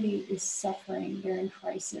community is suffering, they're in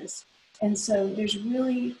crisis. And so there's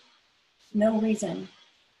really no reason,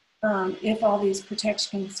 if all these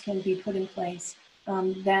protections can be put in place,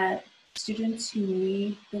 that students who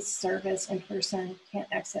need this service in person can't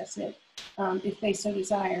access it if they so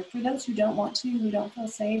desire. For those who don't want to, who don't feel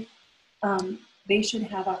safe, they should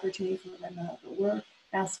have opportunity for remote. But we're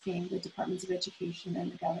asking the departments of education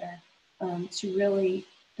and the governor to really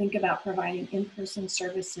think about providing in-person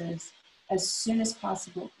services as soon as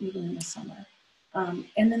possible, even in the summer. And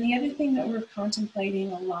then the other thing that we're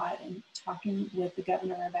contemplating a lot and talking with the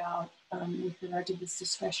governor about with regard to this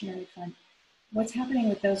discretionary fund, what's happening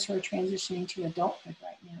with those who are transitioning to adulthood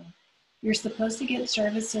right now. You're supposed to get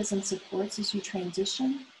services and supports as you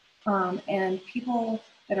transition, and people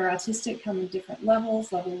that are autistic come in different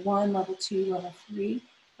levels, level 1, level 2, level 3.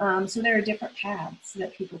 So there are different paths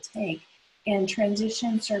that people take, and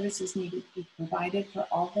transition services need to be provided for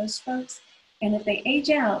all those folks. And if they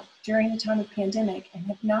age out during the time of pandemic and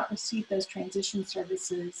have not received those transition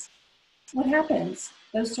services, what happens?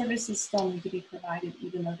 Those services still need to be provided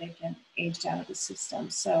even though they've been aged out of the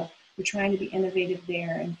system. So we're trying to be innovative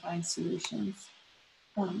there and find solutions.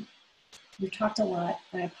 We've talked a lot,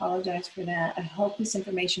 and I apologize for that. I hope this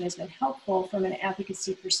information has been helpful from an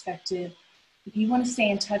advocacy perspective. If you want to stay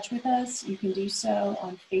in touch with us, you can do so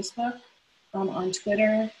on Facebook, on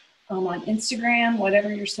Twitter, on Instagram,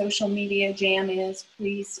 whatever your social media jam is,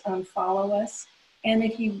 please follow us. And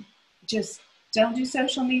if you just don't do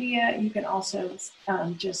social media, you can also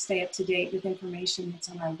just stay up to date with information that's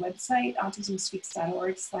on our website,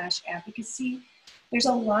 autismspeaks.org/advocacy. There's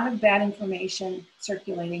a lot of bad information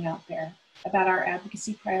circulating out there about our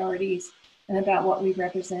advocacy priorities and about what we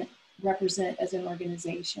represent as an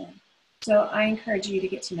organization. So I encourage you to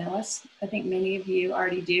get to know us. I think many of you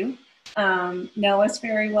already do know us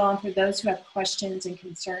very well. And for those who have questions and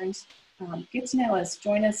concerns, get to know us,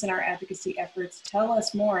 join us in our advocacy efforts, tell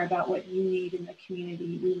us more about what you need in the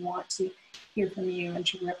community. We want to hear from you and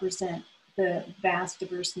to represent the vast,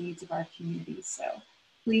 diverse needs of our community. So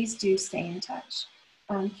please do stay in touch.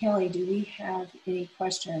 Kelly, do we have any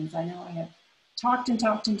questions? I know I have talked and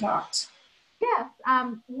talked and talked. Yes,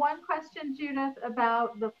 one question, Judith,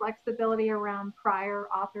 about the flexibility around prior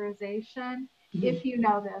authorization, if you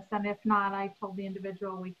know this, and if not, I told the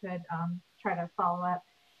individual we could try to follow up.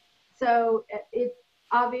 So it's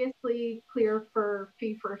obviously clear for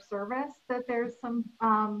fee for service that there's some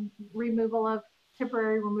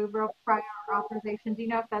temporary removal of prior authorization. Do you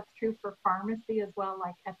know if that's true for pharmacy as well,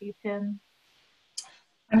 like EpiPen?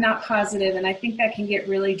 I'm not positive, and I think that can get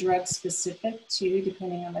really drug specific too,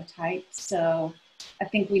 depending on the type. So I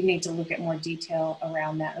think we need to look at more detail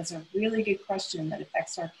around that. That's a really good question that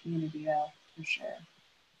affects our community though, for sure.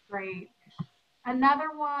 Great.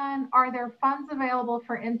 Another one, are there funds available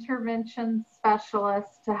for intervention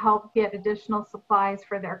specialists to help get additional supplies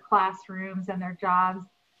for their classrooms and their jobs?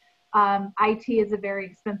 IT is a very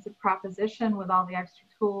expensive proposition with all the extra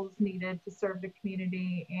tools needed to serve the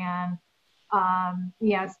community, and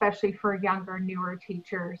yeah, especially for younger, newer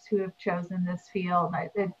teachers who have chosen this field.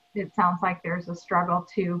 It sounds like there's a struggle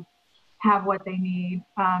to have what they need.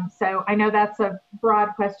 So I know that's a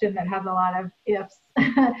broad question that has a lot of ifs,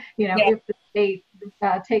 you know, if the state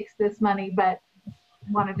takes this money, but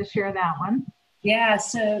wanted to share that one. Yeah,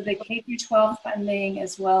 so the K-12 funding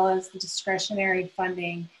as well as the discretionary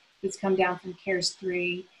funding that's come down from CARES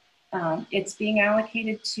 3, it's being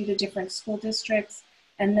allocated to the different school districts.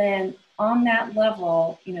 And then on that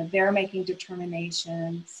level, you know, they're making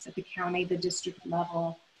determinations at the county, the district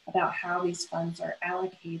level about how these funds are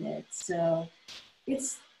allocated. So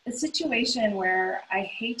it's a situation where I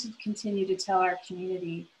hate to continue to tell our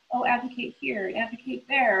community, oh, advocate here, and advocate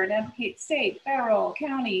there, and advocate state, federal,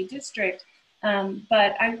 county, district.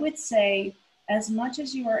 But I would say, as much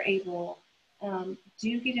as you are able,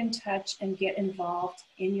 do get in touch and get involved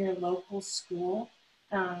in your local school.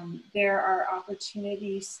 There are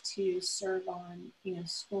opportunities to serve on, you know,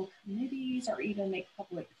 school committees or even make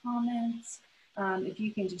public comments. If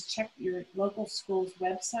you can just check your local school's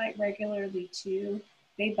website regularly too,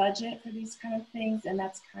 they budget for these kind of things, and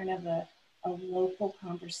that's kind of a local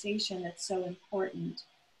conversation that's so important.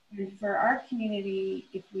 And for our community,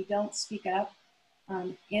 if we don't speak up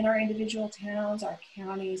in our individual towns, our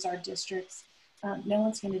counties, our districts, no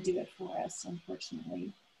one's going to do it for us,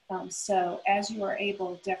 unfortunately. So as you are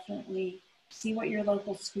able, definitely see what your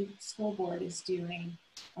local school board is doing.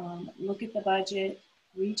 Look at the budget,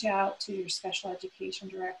 reach out to your special education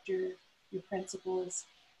director, your principals,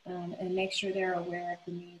 and make sure they're aware of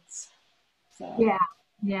the needs. So yeah.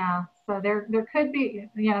 So there could be,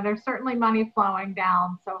 you know, there's certainly money flowing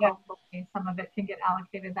down. So hopefully some of it can get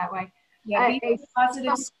allocated that way. Yeah, be a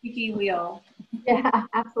positive squeaky wheel. Yeah,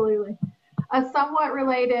 absolutely. A somewhat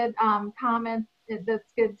related comment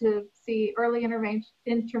that's good to see: early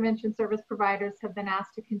intervention service providers have been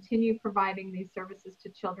asked to continue providing these services to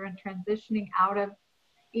children transitioning out of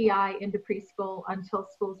EI into preschool until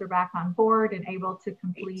schools are back on board and able to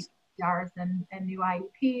complete ERs and new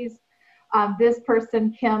IEPs. This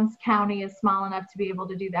person, Kim's county, is small enough to be able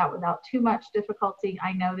to do that without too much difficulty.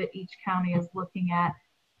 I know that each county is looking at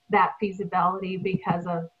that feasibility because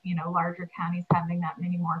of, you know, larger counties having that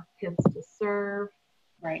many more kids to serve.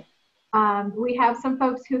 Right. We have some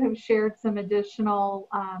folks who have shared some additional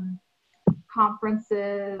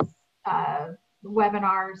conferences,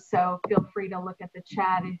 webinars, so feel free to look at the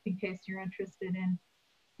chat in case you're interested in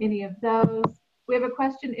any of those. We have a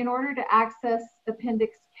question: in order to access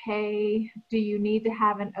Appendix K, do you need to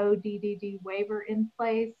have an ODDD waiver in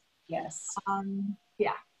place? Yes.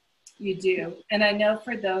 Yeah. You do. And I know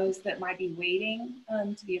for those that might be waiting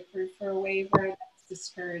to be approved for a waiver, that's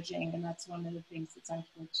discouraging, and that's one of the things that's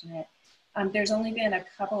unfortunate. There's only been a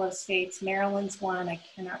couple of states, Maryland's one, I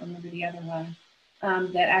cannot remember the other one,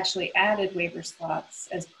 that actually added waiver slots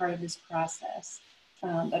as part of this process.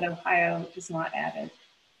 But Ohio has not added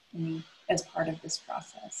any as part of this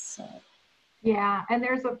process. So. Yeah, and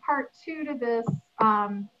there's a part 2 to this.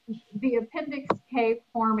 The Appendix K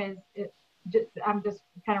form is, I'm just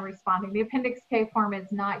kind of responding. The Appendix K form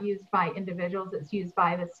is not used by individuals. It's used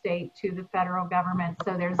by the state to the federal government.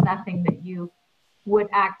 So there's nothing that you would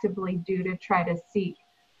actively do to try to seek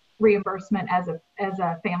reimbursement as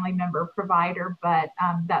a family member provider, but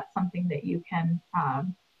that's something that you can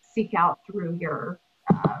seek out through your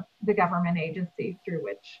the government agency through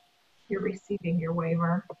which you're receiving your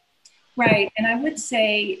waiver. Right, and I would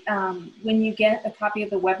say when you get a copy of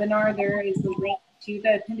the webinar, there is a link to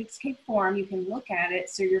the Appendix K form. You can look at it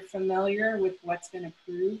so you're familiar with what's been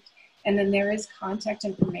approved. And then there is contact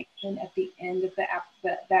information at the end of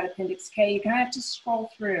that Appendix K. You kind of have to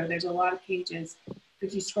scroll through. There's a lot of pages.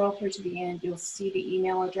 If you scroll through to the end, you'll see the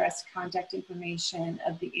email address, contact information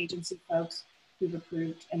of the agency folks who've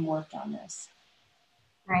approved and worked on this.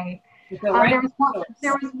 Right. There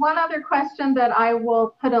was one other question that I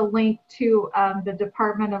will put a link to the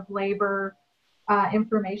Department of Labor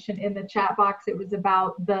information in the chat box. It was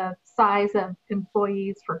about the size of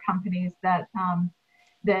employees for companies that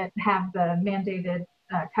that have the mandated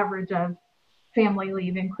coverage of family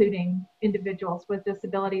leave, including individuals with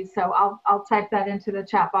disabilities. So I'll type that into the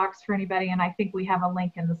chat box for anybody, and I think we have a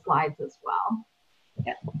link in the slides as well.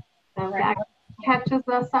 Yeah. So that catches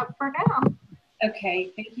us up for now.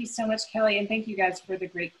 Okay, thank you so much, Kelly, and thank you guys for the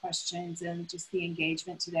great questions and just the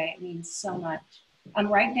engagement today. It means so much.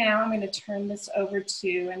 Right now, I'm going to turn this over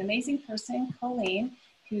to an amazing person, Colleen,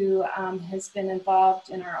 who has been involved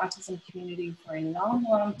in our autism community for a long,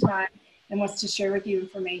 long time and wants to share with you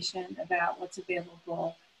information about what's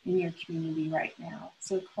available in your community right now.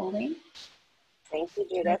 So, Colleen. Thank you,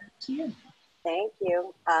 Judith. To you. Thank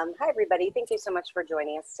you. Hi, everybody. Thank you so much for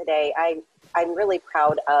joining us today. I'm really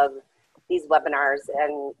proud of these webinars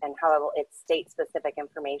and how it's state-specific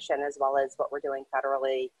information as well as what we're doing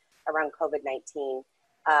federally around COVID-19.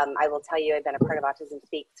 I will tell you, I've been a part of Autism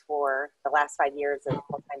Speaks for the last 5 years as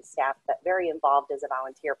full-time staff, but very involved as a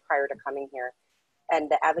volunteer prior to coming here. And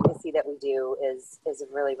the advocacy that we do is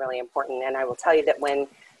really, really important. And I will tell you that when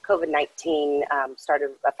COVID-19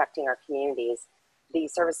 started affecting our communities, the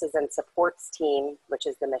services and supports team, which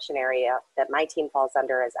is the mission area that my team falls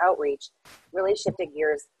under as outreach, really shifted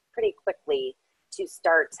gears pretty quickly to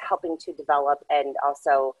start helping to develop and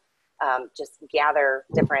also just gather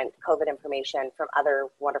different COVID information from other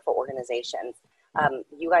wonderful organizations.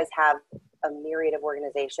 You guys have a myriad of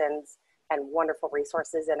organizations and wonderful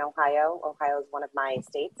resources in Ohio. Ohio is one of my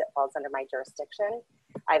states that falls under my jurisdiction.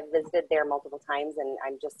 I've visited there multiple times and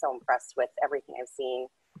I'm just so impressed with everything I've seen.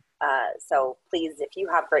 So please, if you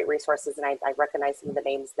have great resources, and I recognize some of the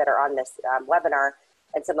names that are on this webinar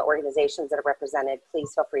and some of the organizations that are represented,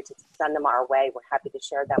 please feel free to send them our way. We're happy to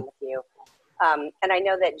share them with you. And I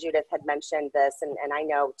know that Judith had mentioned this, and I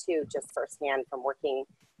know too, just firsthand from working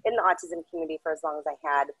in the autism community for as long as I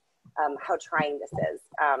had, how trying this is.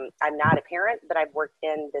 I'm not a parent, but I've worked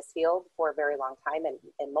in this field for a very long time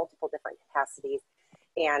in multiple different capacities.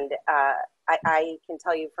 And I can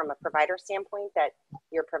tell you from a provider standpoint that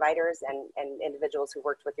your providers and individuals who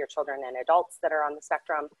worked with your children and adults that are on the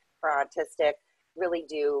spectrum or autistic really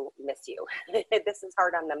do miss you. This is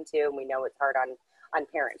hard on them too, and we know it's hard on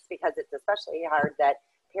parents because it's especially hard that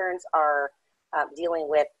parents are dealing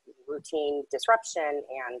with routine disruption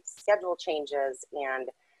and schedule changes and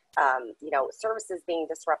services being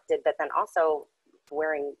disrupted, but then also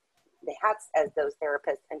wearing the hats as those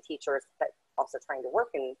therapists and teachers, but also trying to work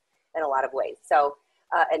in a lot of ways. So,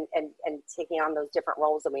 and taking on those different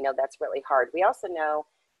roles, and we know that's really hard. We also know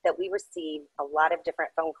that we receive a lot of different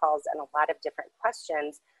phone calls and a lot of different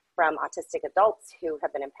questions from autistic adults who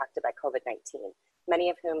have been impacted by COVID-19, many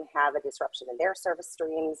of whom have a disruption in their service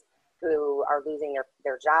streams, who are losing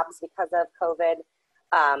their jobs because of COVID.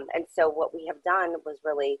 And so what we have done was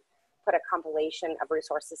really put a compilation of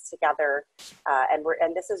resources together.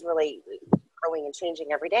 And this is really growing and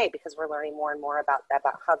changing every day because we're learning more and more about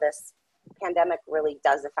how this pandemic really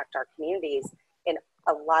does affect our communities in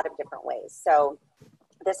a lot of different ways. So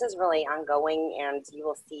this is really ongoing, and you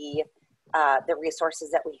will see the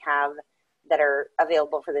resources that we have that are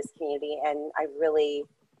available for this community. And I really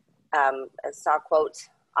saw a quote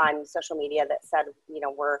on social media that said, you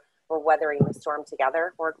know, we're weathering the storm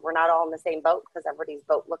together. We're not all in the same boat because everybody's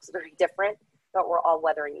boat looks very different, but we're all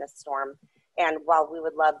weathering this storm. And while we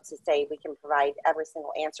would love to say we can provide every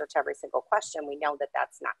single answer to every single question, we know that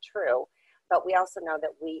that's not true. But we also know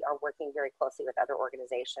that we are working very closely with other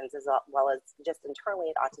organizations as well as just internally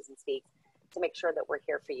at Autism Speaks to make sure that we're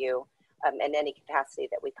here for you in any capacity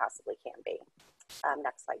that we possibly can be.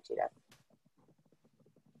 Next slide, Judith.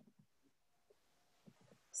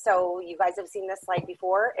 So you guys have seen this slide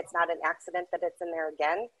before. It's not an accident that it's in there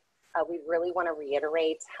again. We really want to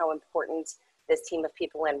reiterate how important this team of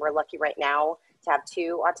people, and we're lucky right now to have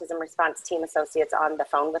 2 Autism Response Team associates on the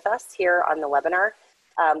phone with us here on the webinar.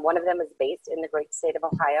 One of them is based in the great state of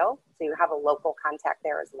Ohio, so you have a local contact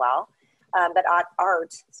there as well. But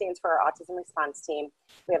ART stands for our Autism Response Team.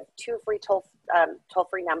 We have 2 free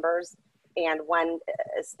toll-free numbers, and one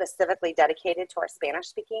specifically dedicated to our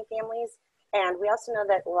Spanish-speaking families. And we also know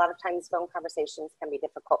that a lot of times phone conversations can be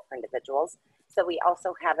difficult for individuals. So we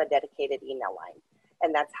also have a dedicated email line,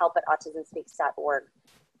 and that's help@autismspeaks.org.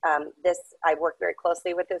 I work very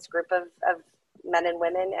closely with this group of men and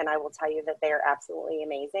women, and I will tell you that they are absolutely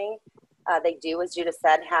amazing. They do, as Judith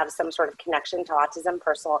said, have some sort of connection to autism,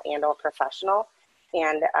 personal and or professional.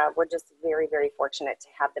 And we're just very, very fortunate to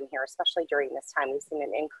have them here, especially during this time. We've seen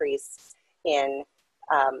an increase in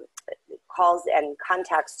calls and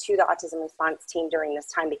contacts to the Autism Response Team during this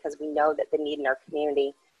time because we know that the need in our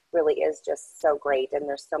community really is just so great. And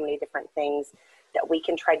there's so many different things that we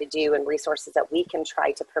can try to do and resources that we can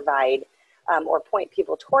try to provide or point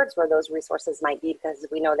people towards where those resources might be, because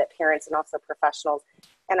we know that parents and also professionals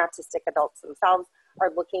and autistic adults themselves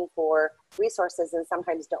are looking for resources and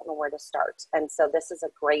sometimes don't know where to start. And so this is a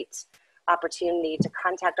great opportunity to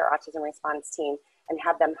contact our Autism Response Team and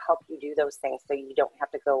have them help you do those things so you don't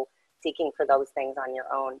have to go seeking for those things on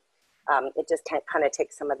your own. It just kind of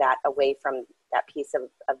takes some of that away from that piece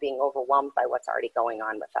of being overwhelmed by what's already going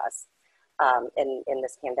on with us in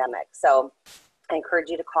this pandemic. So I encourage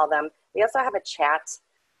you to call them. We also have a chat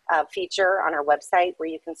feature on our website where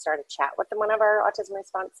you can start a chat with one of our Autism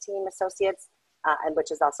Response Team associates, and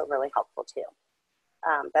which is also really helpful too.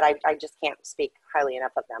 But I just can't speak highly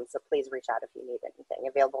enough of them, so please reach out if you need anything.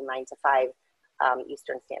 Available 9 to 5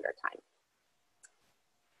 Eastern Standard Time.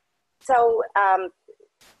 So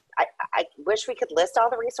I wish we could list all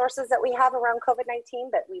the resources that we have around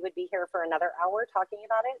COVID-19, but we would be here for another hour talking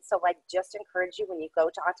about it. So I just encourage you, when you go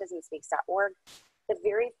to autismspeaks.org, the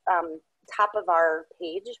very top of our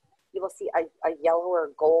page, you will see a yellow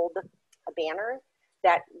or gold banner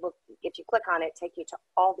that will, if you click on it, take you to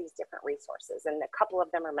all these different resources. And a couple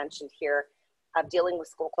of them are mentioned here. Dealing with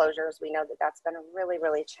school closures, we know that that's been really,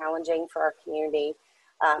 really challenging for our community,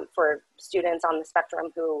 for students on the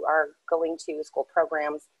spectrum who are going to school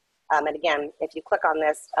programs. And again, if you click on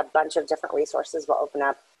this, a bunch of different resources will open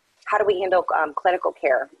up. How do we handle clinical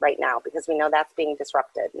care right now? Because we know that's being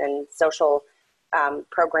disrupted, and social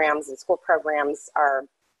programs and school programs are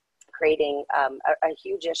creating a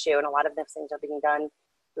huge issue, and a lot of those things are being done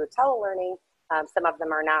through telelearning. Some of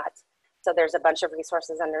them are not. So there's a bunch of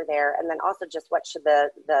resources under there. And then also just what should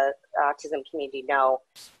the autism community know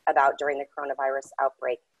about during the coronavirus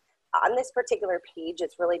outbreak. On this particular page,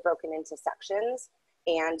 it's really broken into sections.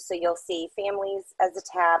 And so you'll see families as a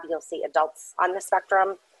tab, you'll see adults on the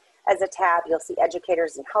spectrum as a tab, you'll see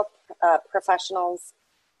educators and health professionals,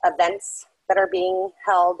 events that are being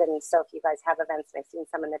held. And so if you guys have events, and I've seen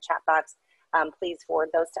some in the chat box, please forward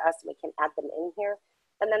those to us and we can add them in here.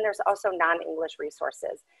 And then there's also non-English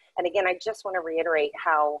resources. And again, I just want to reiterate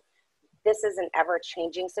how this is an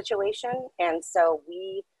ever-changing situation. And so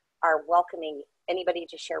we are welcoming anybody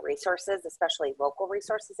to share resources, especially local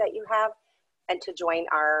resources that you have, and to join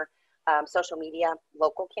our social media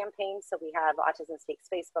local campaigns. So we have Autism Speaks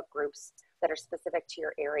Facebook groups that are specific to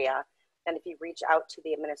your area. And if you reach out to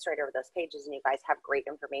the administrator of those pages and you guys have great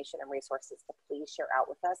information and resources, to please share out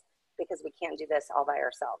with us, because we can't do this all by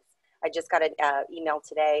ourselves. I just got an email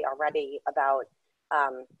today already about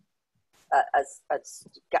a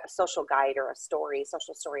social guide or a story,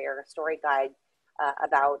 social story or a story guide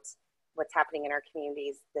about what's happening in our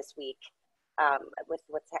communities this week with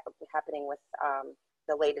what's happening with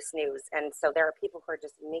the latest news. And so there are people who are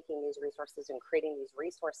just making these resources and creating these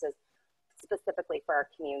resources specifically for our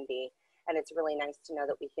community. And it's really nice to know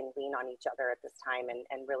that we can lean on each other at this time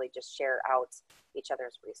and really just share out each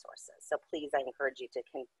other's resources. So please, I encourage you to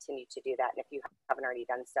continue to do that. And if you haven't already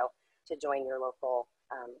done so, to join your local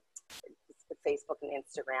Facebook and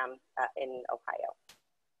Instagram in Ohio.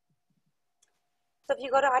 So if you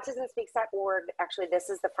go to autismspeaks.org, actually this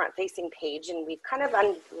is the front-facing page, and we've kind of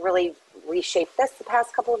really reshaped this the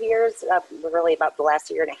past couple of years, really about the last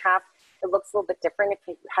year and a half. It looks a little bit different if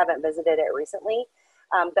you haven't visited it recently.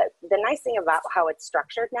 But the nice thing about how it's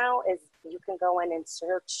structured now is you can go in and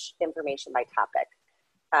search information by topic.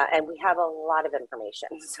 And we have a lot of information.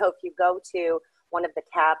 So if you go to one of the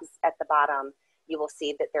tabs at the bottom, you will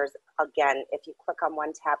see that there's, again, if you click on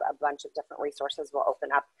one tab, a bunch of different resources will open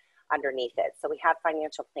up underneath it. So we have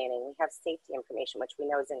financial planning, we have safety information, which we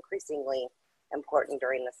know is increasingly important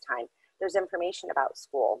during this time. There's information about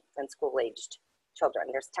school and school-aged children.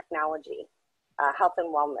 There's technology, health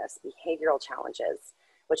and wellness, behavioral challenges,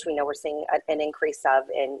 which we know we're seeing an increase of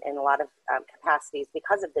in a lot of capacities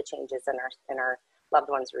because of the changes in our loved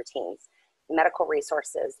ones' routines. Medical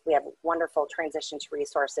resources, we have wonderful transition to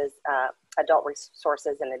resources, adult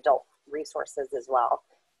resources and adult resources as well.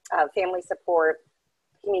 Family support,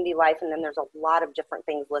 community life, and then there's a lot of different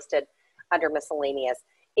things listed under miscellaneous.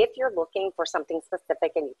 If you're looking for something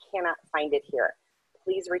specific and you cannot find it here,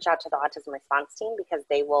 please reach out to the Autism Response Team, because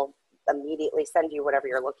they will immediately send you whatever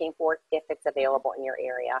you're looking for if it's available in your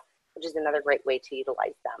area, which is another great way to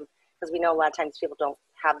utilize them. Because we know a lot of times people don't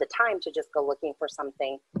have the time to just go looking for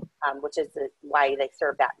something, which is why they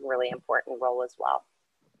serve that really important role as well.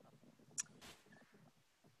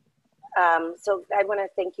 So I want to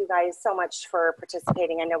thank you guys so much for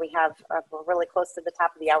participating. I know we're really close to the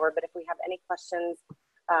top of the hour, but if we have any questions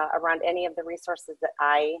around any of the resources that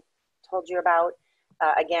I told you about,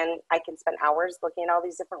 again, I can spend hours looking at all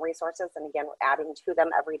these different resources, and again, adding to them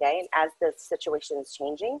every day, and as the situation is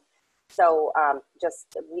changing. So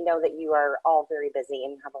we know that you are all very busy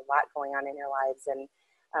and have a lot going on in your lives, and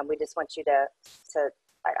we just want you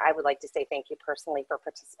I would like to say thank you personally for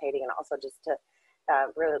participating, and also just to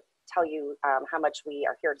really tell you how much we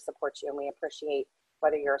are here to support you, and we appreciate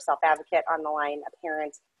whether you're a self-advocate on the line, a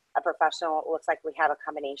parent, a professional. It looks like we have a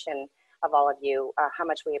combination of all of you, how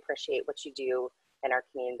much we appreciate what you do in our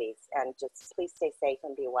communities. And just please stay safe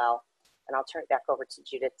and be well. And I'll turn it back over to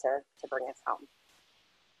Judith to bring us home.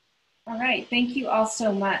 All right, thank you all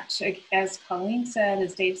so much. As Colleen said,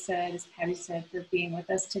 as Dave said, as Patty said, for being with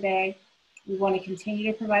us today. We want to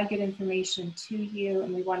continue to provide good information to you,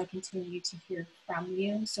 and we want to continue to hear from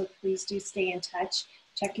you. So please do stay in touch.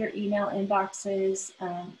 Check your email inboxes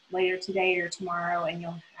later today or tomorrow, and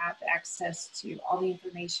you'll have access to all the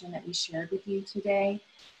information that we shared with you today.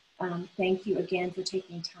 Thank you again for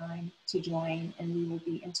taking time to join, and we will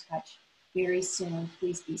be in touch very soon.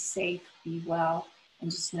 Please be safe, be well, and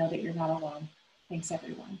just know that you're not alone. Thanks,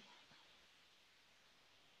 everyone.